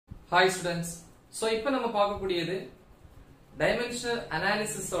Hi students. So இப்போ நம்ம பார்க்கக்கூடியது dimensional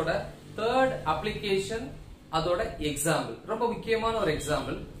analysis ஓட third application அதோட example. ரொம்ப முக்கியமான ஒரு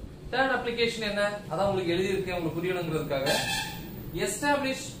example. Third application என்ன? அதான் உங்களுக்கு எழுதி இருக்கேன் உங்களுக்கு புரியணும்ங்கிறதுக்காக.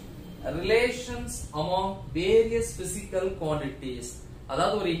 Establish relations among various physical quantities.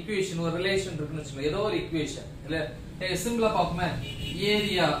 அதாவது ஒரு equation ஒரு relation இருக்குன்னு வெச்சுக்கோங்க. ஏதோ ஒரு equation. இல்ல சிம்பிளா பாப்போமே.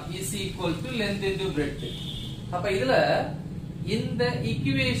 Area is equal to length into breadth. அப்ப இதுல இந்த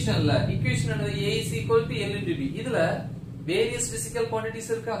equationல equation என்னது a is equal to l into b இதுல various physical quantities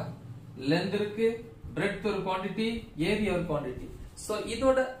இருக்கா length இருக்கு breadth ஒரு quantity area ஒரு quantity so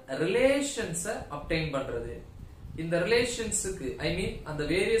இதோட relations obtain பண்றது இந்த relationsக்கு I mean அந்த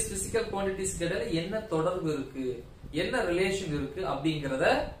various physical quantities இடையில என்ன தொடர்பு இருக்கு என்ன relation இருக்கு அப்படிங்கறத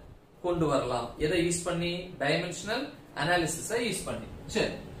கொண்டு வரலாம் எதை யூஸ் பண்ணி dimensional analysis யூஸ் பண்ணி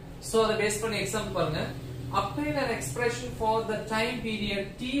சரி so அத பேஸ் பண்ணி எக்ஸாம்பிள் பாருங்க obtain an expression for the time period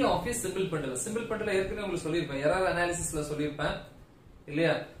t of a simple pendulum simple pendulum ஏற்கனவே உங்களுக்கு சொல்லிருப்பேன் error analysisல சொல்லிருப்பேன்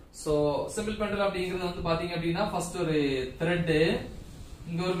இல்லையா so simple pendulum அப்படிங்கிறது வந்து பாத்தீங்க அப்படினா first ஒரு thread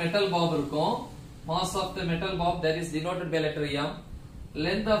இங்க ஒரு metal bob இருக்கும் mass of the metal bob that is denoted by letter m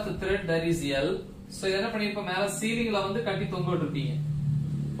length of the thread that is l so இத என்ன பண்ணிருப்போம் மேல சீலிங்ல வந்து கட்டி தொங்க விட்டுருப்பீங்க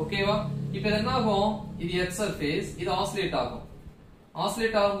ஓகேவா இப்போ என்ன ஆகும் இது எர்த் சர்ஃபேஸ் இது ஆசிலேட் ஆகும்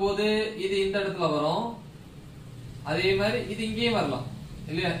ஆசிலேட் ஆகும்போது இது இந்த இடத்துல வரும் அதே மாதிரி இது இங்கேயே வரலாம்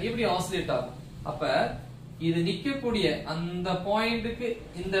இல்லையா இப்படி ஆசிலேட் ஆகும் அப்ப இது நிக்கக்கூடிய அந்த பாயிண்ட்க்கு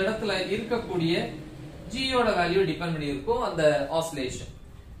இந்த இடத்துல இருக்கக்கூடிய g யோட வேல்யூ டிபெண்ட் பண்ணி இருக்கும் அந்த ஆசிலேஷன்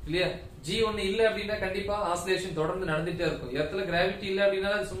இல்லையா g ஒன்னு இல்ல அப்படினா கண்டிப்பா ஆசிலேஷன் தொடர்ந்து நடந்துட்டே இருக்கும் எர்த்ல கிராவிட்டி இல்ல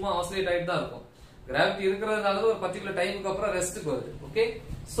அப்படினா அது சும்மா ஆசிலேட் ஆயிட்டு தான் இருக்கும் கிராவிட்டி இருக்குறதுனால ஒரு பர்టిక్యులர் டைமுக்கு அப்புறம் ரெஸ்ட்க்கு வருது ஓகே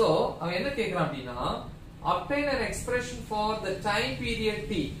சோ அவன் என்ன கேக்குறான் அப்படினா obtain an expression for the time period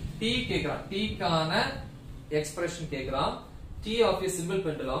t கேக்குறான் t கான expression கேக்குறான் t of a simple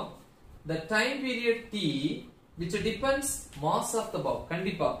pendulum the time period t which depends mass of the bob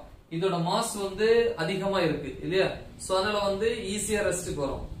கண்டிப்பா இதோட மாஸ் வந்து அதிகமா இருக்கு இல்லையா சோ அதனால வந்து ஈஸியா ரெஸ்ட்க்கு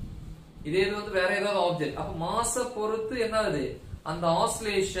வரும் இதே இது வந்து வேற ஏதாவது ஆப்ஜெக்ட் அப்ப மாஸ பொறுத்து என்ன ஆகுது அந்த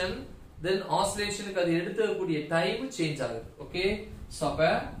ஆசிலேஷன் then ஆசிலேஷனுக்கு அது எடுத்துக்கூடிய டைம் சேஞ்ச் ஆகுது ஓகே சோ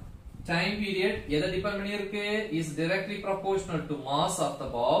அப்ப time period எதை டிபெண்ட் பண்ணி இருக்கு is directly proportional to mass of the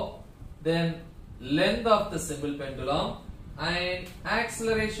bob then length of the simple pendulum and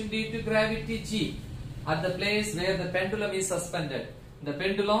acceleration due to gravity g at the place where the pendulum is suspended இந்த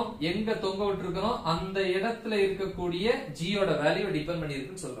pendulum எங்க தொங்க விட்டுருக்கோம் அந்த இடத்துல இருக்கக்கூடிய g யோட வேல்யூ டிபெண்ட் பண்ணி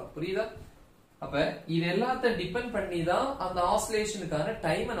இருக்குன்னு சொல்றோம் புரியுதா அப்ப இது எல்லாத்தையும் டிபெண்ட் பண்ணி தான் அந்த ஆசிலேஷனுக்கான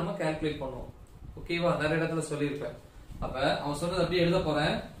டைமை நம்ம கால்குலேட் பண்ணுவோம் ஓகேவா நிறைய இடத்துல சொல்லியிருப்பேன் அப்ப அவன் சொன்னது அப்படியே எழுத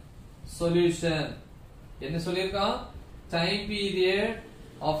போறேன் சொல்யூஷன் என்ன சொல்லிருக்கான் time period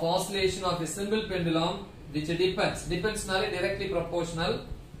of oscillation of a simple pendulum which depends naale directly proportional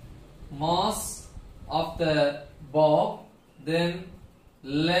mass of the bob then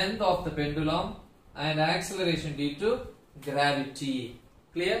length of the pendulum and acceleration due to gravity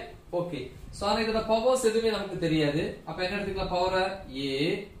clear okay so இதோட powers எதுமே நமக்கு தெரியாது அப்ப என்ன எடுத்துக்கலாம் பவரை a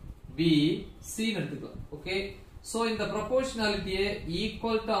b c ன்னு எடுத்துக்கலாம் ஓகே சோ இந்த proportionality-யை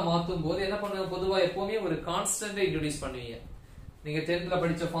equal to மாத்தும் போது என்ன பண்ணுங்க பொதுவா எப்பவுமே ஒரு கான்ஸ்டன்ட் இன்ட்ரோ듀ஸ் பண்ணுவீங்க நீங்க 10th ல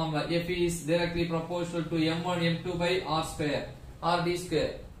படிச்ச formula f is directly proportional to m1 m2 by r square r d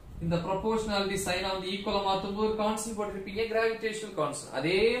square இந்த proportionality sign வந்து ஈக்குவலா மாத்தும் போது கான்ஸ்டன்ட் போட்டுருப்பீங்க gravitational constant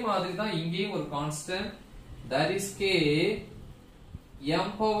அதே மாதிரி தான் இங்கேயும் ஒரு constant that is k m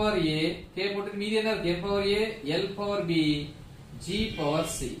power a k போட்டு மீதி என்ன இருக்கு m power a l power b g power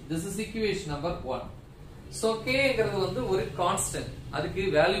c this is equation number 1 so k ங்கிறது வந்து ஒரு கான்ஸ்டன்ட் அதுக்கு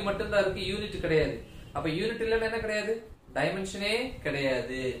வேல்யூ மட்டும் தான் இருக்கு யூனிட் கிடையாது அப்ப யூனிட் இல்லனா என்ன கிடையாது டைமென்ஷனே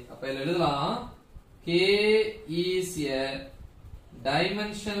கிடையாது அப்ப இத எழுதலாம் k is a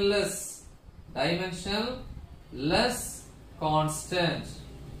dimensionless constant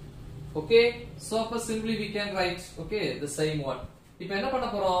okay so simply we can write okay the same one இப்போ என்ன பண்ண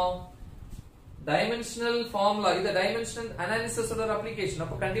போறோம் dimensional formula இது dimensional analysis ஓட அப்ளிகேஷன்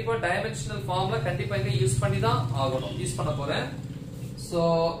அப்ப கண்டிப்பா dimensional formula கண்டிப்பா இங்க யூஸ் பண்ணி தான் ஆகணும் யூஸ் பண்ண போறேன் so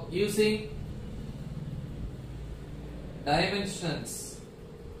using dimensions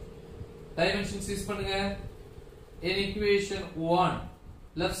யூஸ் பண்ணுங்க in equation 1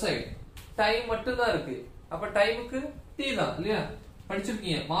 left side time மட்டும் தான் இருக்கு அப்ப டைமுக்கு t தான் இல்லையா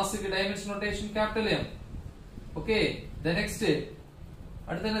படிச்சிருக்கீங்க mask dimension notation capital M okay the next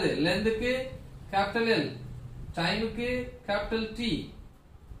அடுத்து என்னது lengthக்கு capital L டைமுக்கு capital T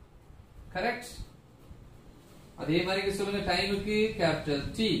கரெக்ட் அதே மாதிரி சொல்லுங்க டைமுக்கு capital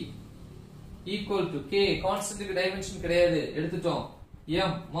T equal to k கான்ஸ்டன்ட்க்கு dimension கிடையாது எடுத்துட்டோம்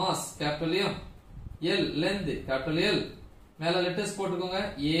m mass capital M L length capital L மேல letters போட்டுக்கோங்க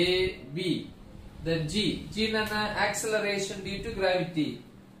a b then g g என்ன acceleration due to gravity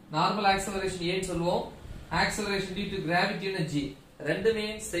normal acceleration a ன்னு சொல்லுவோம் acceleration due to gravity ன்னு g ரெண்டுமே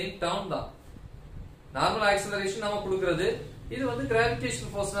same term தான் normal acceleration நாம கொடுக்கிறது இது வந்து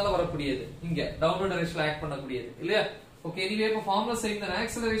gravitational forceனால வரக்கூடியது இங்க downward directionல ஆக்ட் பண்ணக்கூடியது இல்லையா ஓகே anyway இப்ப ஃபார்முலா சேம் தான்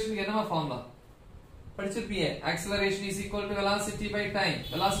acceleration க்கு என்னமா ஃபார்முலா படிச்சிருப்பீங்க acceleration is equal to velocity by time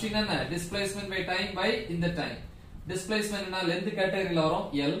velocity என்ன displacement by time by இந்த time displacement என்ன length கேட்டகரியில வரும்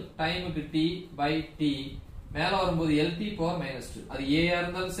l time க்கு t by t மேல வரும்போது lt power -2 அது a ஆ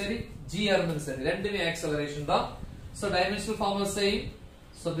இருந்தாலும் சரி g ஆ இருந்தாலும் சரி ரெண்டுமே acceleration தான் so dimensional formula same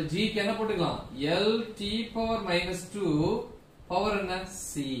so the g க்கு என்ன போட்டுக்கலாம் lt power -2 power என்ன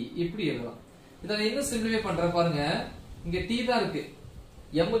c இப்படி எழுதலாம் இத இன்னும் சிம்பிளிஃபை பண்ற பாருங்க இங்க t தான் இருக்கு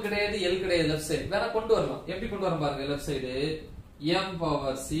m கிடையாது l கிடையாது லெஃப்ட் சைடு வேற கொண்டு வரலாம் எப்படி கொண்டு வரணும் பாருங்க left side m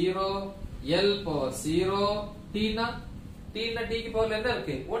power 0 l power 0 t னா t க்கு பவர்ல என்ன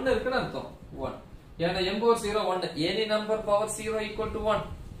இருக்கு 1 இருக்குன்னு அர்த்தம் 1 ஏன்னா m power 0 1 any number power 0 equal to 1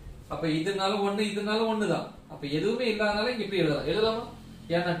 அப்ப இதுனால 1 இதுனால 1 தான் அப்ப எதுவுமே இல்லாதனால இங்க இப்படி எழுதலாமா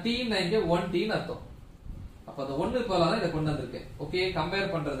ஏன்னா t னா இங்க 1t ன்னு அர்த்தம் அப்ப அந்த 1 போல தான் இத கொண்டு வந்திருக்கேன் ஓகே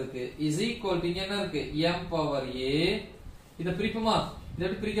கம்பேர் பண்றதுக்கு is equal to இங்க என்ன இருக்கு m power a இத பிரிப்போமா இத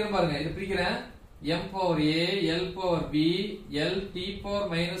எப்படி பிரிக்கிறேன் பாருங்க இத பிரிக்கிறேன் m power a l power b l t power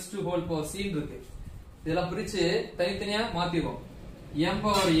 -2 whole power c இருக்கு இதெல்லாம் பிரிச்சு தனித்தனியா மாத்திடுவோம் m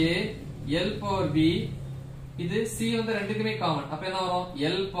power a l power b இது c வந்து ரெண்டுக்குமே காமன் அப்ப என்ன வரும்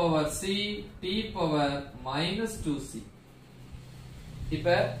l power c t power -2c இப்ப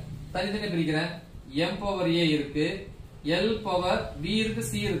தனித்தனியா பிரிக்கிறேன் m power a இருக்கு l power b இருக்கு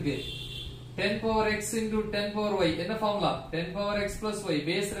c இருக்கு 10 power x into 10 power y என்ன formula 10 power x plus y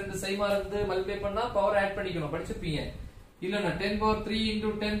base ரெண்டு சேமா இருந்து மல்டிப்ளை பண்ணா பவர் ஆட் பண்ணிக்கணும் படிச்சிருப்பீங்க இல்லனா 10 power 3 into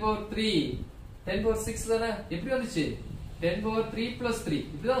 10 power 3 10 power 6 தானே எப்படி வந்துச்சு 10 power 3 plus 3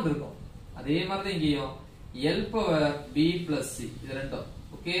 இப்படி தான் இருக்கும் அதே மாதிரி தான் இங்கேயும் l power b plus c இது ரெண்டும்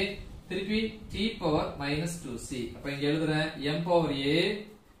ஓகே திருப்பி t power -2c அப்ப இங்க எழுதுறேன் m power a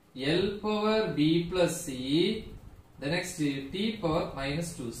l power b plus c the next t power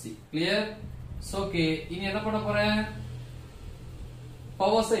 -2c clear so okay இனி என்ன பண்ண போறேன்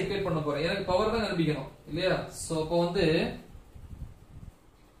பவர்ஸ் ஈக்குவேட் பண்ண போறேன் எனக்கு பவர் தான் கண்டுபிடிக்கணும் இல்லையா சோ அப்ப வந்து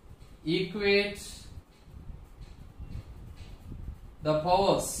equate the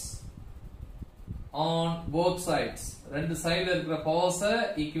powers on both sides ரெண்டு சைடுல இருக்கிற பவர்ஸ்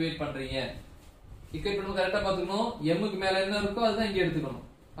ஈக்குவேட் பண்றீங்க ஈக்குவேட் பண்ணும்போது கரெக்ட்டா பாத்துக்கணும் m க்கு மேல என்ன இருக்கோ அதுதான் இங்க எடுத்துக்கணும்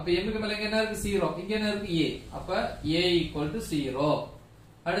அப்ப m க்கு மேல என்ன இருக்கு 0 இங்க என்ன இருக்கு a அப்ப a = 0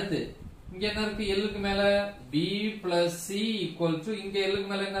 அடுத்து இங்க என்ன இருக்கு l க்கு மேல b + c = இங்க l க்கு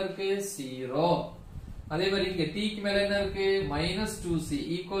மேல என்ன இருக்கு 0 அதே மாதிரி இங்க t க்கு மேல என்ன இருக்கு -2c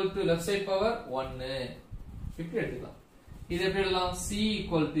 = லெஃப்ட் சைடு பவர் 1 இப்படி எடுத்துக்கலாம் இது எப்படி எழுதலாம் c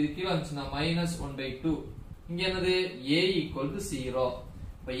 = கீழ வந்துச்சுனா -1/2 இங்க என்னது a = 0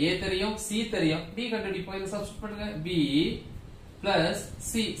 அப்ப a தெரியும் c தெரியும் b கண்டுபிடிப்போம் இத சப்ஸ்டிட்யூட் பண்ணுங்க b plus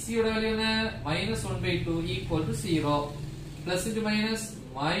c c ஓட வேல்யூ என்ன -1/2 = 0 plus into minus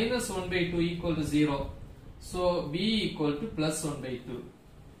 -1/2 = 0 so b = +1/2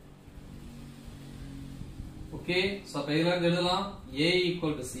 okay so அப்ப இதுல இருந்து எழுதலாம் a =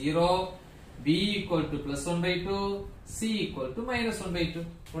 0 b = +1/2 c = -1/2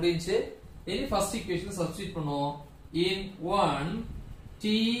 முடிஞ்சு இனி ஃபர்ஸ்ட் ஈக்குவேஷன் சப்ஸ்டிட்யூட் பண்ணுவோம் in 1 t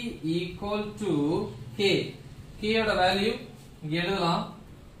 = k k ஓட வேல்யூ இங்க எழுதலாம்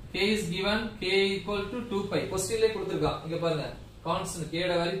k is given k = 2π क्वेश्चनல கொடுத்திருக்காங்க இங்க பாருங்க கான்ஸ்டன்ட் k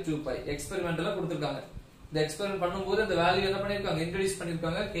ஓட வேல்யூ 2π எக்ஸ்பெரிமெண்டல்ல கொடுத்திருக்காங்க இந்த எக்ஸ்பெரிமென்ட் பண்ணும்போது அந்த வேல்யூ என்ன பண்ணிருக்காங்க இன்ட்ரோ듀ஸ்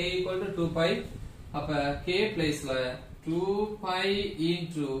பண்ணிருக்காங்க k = 2π அப்ப k பிளேஸ்ல 2π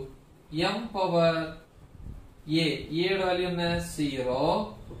into m power a a ஓட வேல்யூ என்ன 0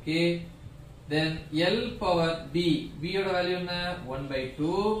 okay then l power b b ஓட வேல்யூ என்ன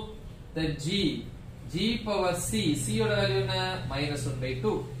 1/2 then g power c c ஓட வேல்யூ என்ன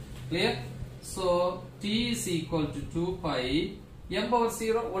 -1/2 clear so t is equal to 2π m power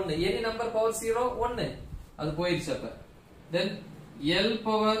 0 1 any number power 0 1 அது போயிருச்சு அப்ப then l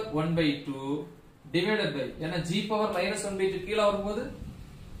power 1/2 divided by ஏன்னா g power -1/2 கீழ வரும்போது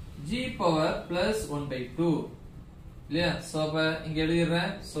g power +1/2 இல்லையா சோ அப்ப இங்க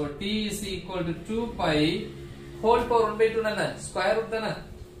எழுதிறேன் so t is equal to 2π whole power 1/2 என்ன ஸ்கொயர் ரூட் தானே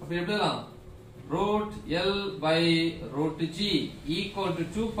அப்ப எப்படி எழுதலாம் root l by root g equal to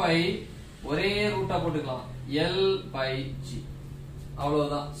 2π ஒரே ரூட்டா போட்டுக்கலாம் l by g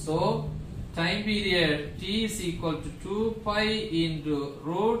அவ்வளவுதான் so time period t is equal to 2π into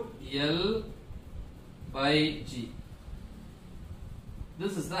root l by g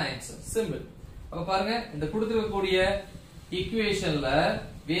this is the answer simple அப்ப பாருங்க இந்த கொடுத்திருக்கக்கூடிய ஈக்குவேஷன்ல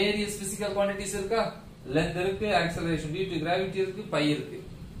வேரியஸ் பிசிக்கல் குவாண்டிட்டிஸ் இருக்கா? லென்த் இருக்கு, acceleration due to gravity இருக்கு, பை இருக்கு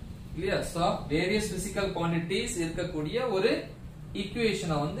இல்லையா? சோ வேரியஸ் பிசிக்கல் குவாண்டிட்டிஸ் இருக்கக்கூடிய ஒரு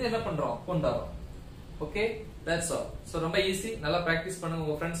ஈக்குவேஷனை வந்து என்ன பண்றோம்? கொண்டாடுறோம். Okay, that's all. சோ ரொம்ப ஈஸி. நல்லா பிராக்டிஸ் பண்ணுங்க,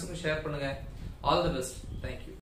 உங்க ஃப்ரெண்ட்ஸ்க்கு ஷேர் பண்ணுங்க. All the best. Thank you.